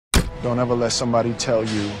Don't ever let somebody tell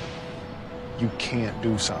you you can't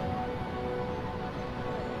do something.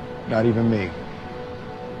 Not even me.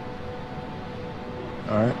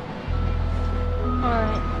 All right? All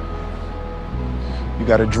right. You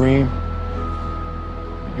got a dream,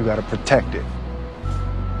 you got to protect it.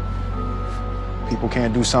 People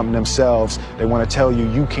can't do something themselves. They want to tell you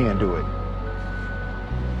you can't do it.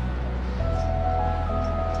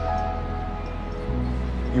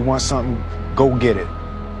 You want something, go get it.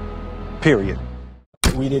 Period.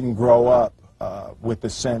 We didn't grow up with the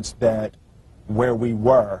sense that where we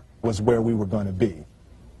were was where we were going to be.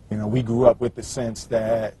 You know, we grew up with the sense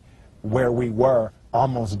that where we were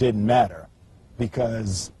almost didn't matter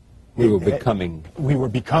because we were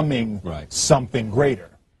becoming right. Something greater.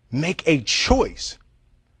 Make a choice.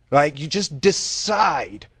 Like, you just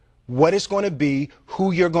decide what it's going to be,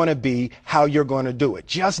 who you're going to be, how you're going to do it.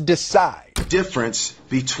 Just decide. Difference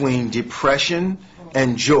between depression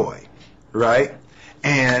and joy, right?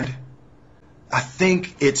 And I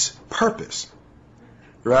think it's purpose,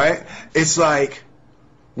 right? It's like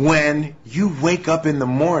when you wake up in the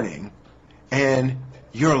morning and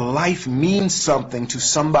your life means something to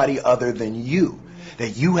somebody other than you,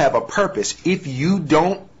 that you have a purpose. If you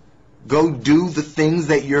don't go do the things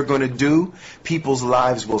that you're going to do, people's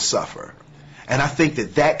lives will suffer. And I think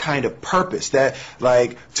that that kind of purpose, that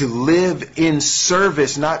like to live in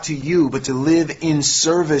service, not to you, but to live in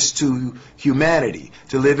service to humanity,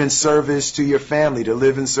 to live in service to your family, to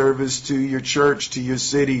live in service to your church, to your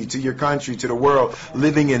city, to your country, to the world,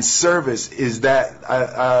 living in service is that,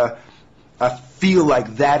 I feel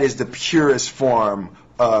like that is the purest form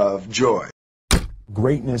of joy.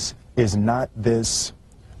 Greatness is not this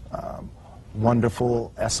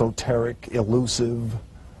wonderful, esoteric, elusive,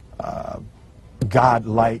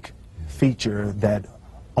 God-like feature that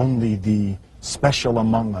only the special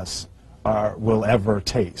among us will ever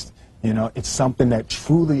taste. You know, it's something that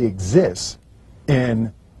truly exists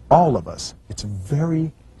in all of us. It's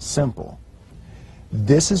very simple.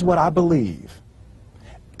 This is what I believe,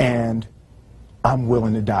 and I'm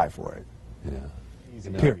willing to die for it.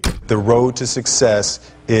 Yeah. Period. The road to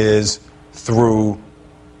success is through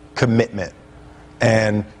commitment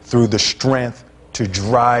and through the strength to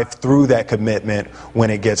drive through that commitment when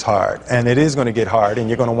it gets hard. And it is going to get hard, and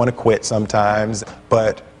you're going to want to quit sometimes,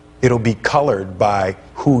 but it'll be colored by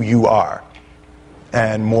who you are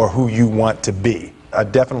and more who you want to be. I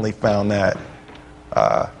definitely found that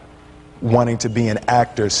wanting to be an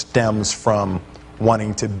actor stems from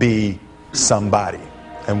wanting to be somebody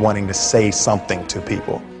and wanting to say something to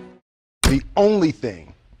people. The only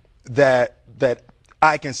thing that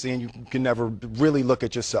I can see, and you can never really look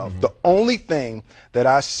at yourself, the only thing that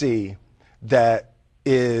I see that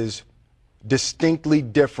is distinctly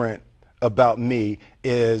different about me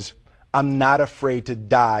is I'm not afraid to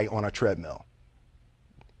die on a treadmill.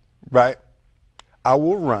 Right? I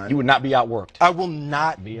will run. You would not be outworked. I will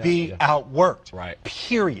not be outworked. Right.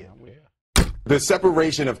 Period. The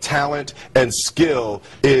separation of talent and skill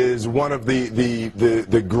is one of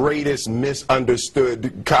the greatest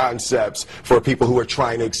misunderstood concepts for people who are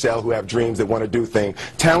trying to excel, who have dreams that want to do things.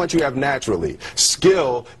 Talent you have naturally.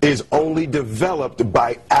 Skill is only developed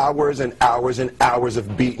by hours and hours and hours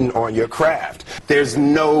of beating on your craft. There's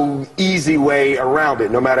no easy way around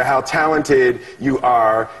it. No matter how talented you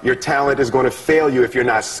are, your talent is going to fail you if you're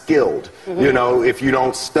not skilled. You know, if you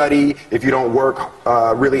don't study, if you don't work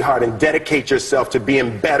really hard and dedicate yourself to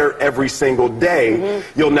being better every single day,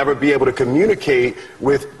 you'll never be able to communicate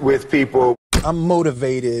with people. I'm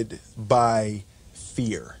motivated by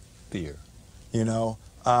fear. Fear. You know?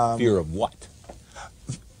 Fear of what?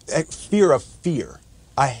 Fear of fear.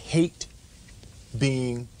 I hate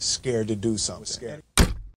being scared to do something.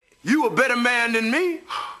 You a better man than me.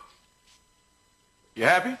 You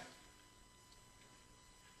happy?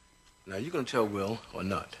 Now, you gonna tell Will or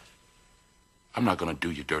not? I'm not gonna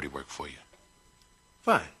do your dirty work for you.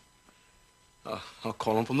 Fine. I'll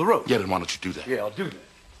call him from the road. Yeah, then why don't you do that? Yeah, I'll do that.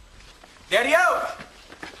 Daddy-o!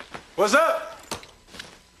 What's up?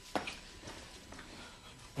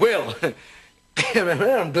 Will,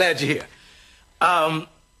 I'm glad you're here.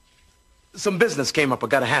 Some business came up I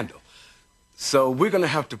gotta handle. So we're gonna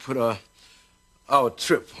have to put our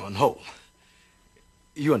trip on hold.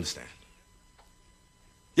 You understand?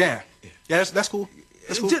 Yeah, that's cool.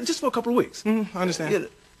 That's cool. Just for a couple of weeks. I understand.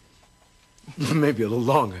 Yeah. Maybe a little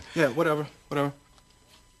longer. Yeah, whatever.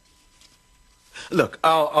 Look,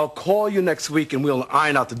 I'll call you next week and we'll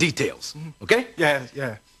iron out the details. Okay?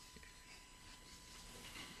 Yeah.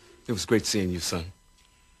 It was great seeing you, son.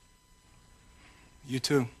 You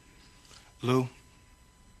too, Lou.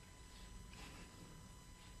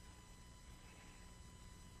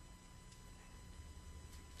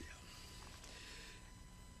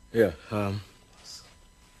 Yeah,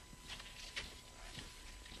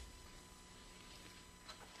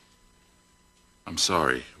 I'm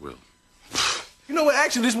sorry, Will. You know what?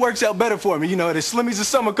 Actually, this works out better for me. You know, the Slimmies of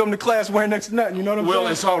summer come to class wearing next to nothing. You know what I'm Will,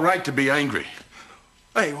 saying? it's all right to be angry.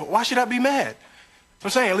 Hey, why should I be mad? I'm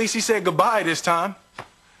saying at least he said goodbye this time.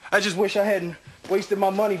 I just wish I hadn't wasted my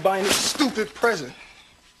money buying this stupid present.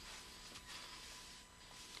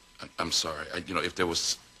 I'm sorry. You know, if there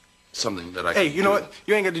was something that I Hey, could you know do- what?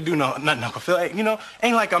 You ain't got to do nothing, Uncle Phil. Hey, you know,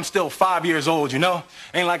 ain't like I'm still 5 years old, you know?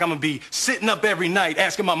 Ain't like I'm gonna be sitting up every night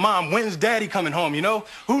asking my mom, when's Daddy coming home, you know?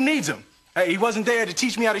 Who needs him? Hey, he wasn't there to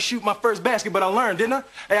teach me how to shoot my first basket, but I learned, didn't I?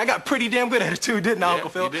 Hey, I got pretty damn good at it too, didn't I, Yeah, Uncle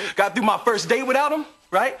Phil? you did. Got through my first date without him,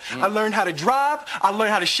 right? I learned how to drive. I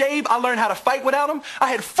learned how to shave. I learned how to fight without him. I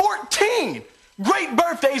had 14 great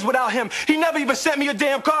birthdays without him. He never even sent me a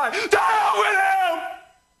damn card. To hell with him!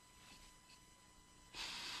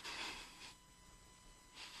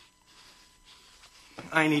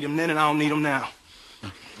 I ain't need him then, and I don't need him now.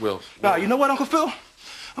 Will. Nah, you know what, Uncle Phil? I'm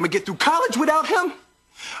gonna get through college without him.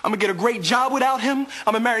 I'm gonna get a great job without him.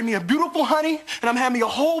 I'm gonna marry me a beautiful honey, and I'm gonna have me a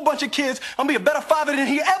whole bunch of kids. I'm gonna be a better father than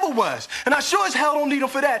he ever was. And I sure as hell don't need him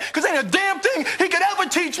for that, because ain't a damn thing he could ever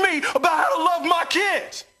teach me about how to love my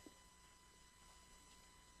kids.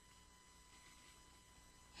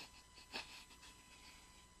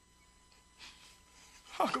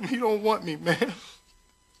 How come he don't want me, man?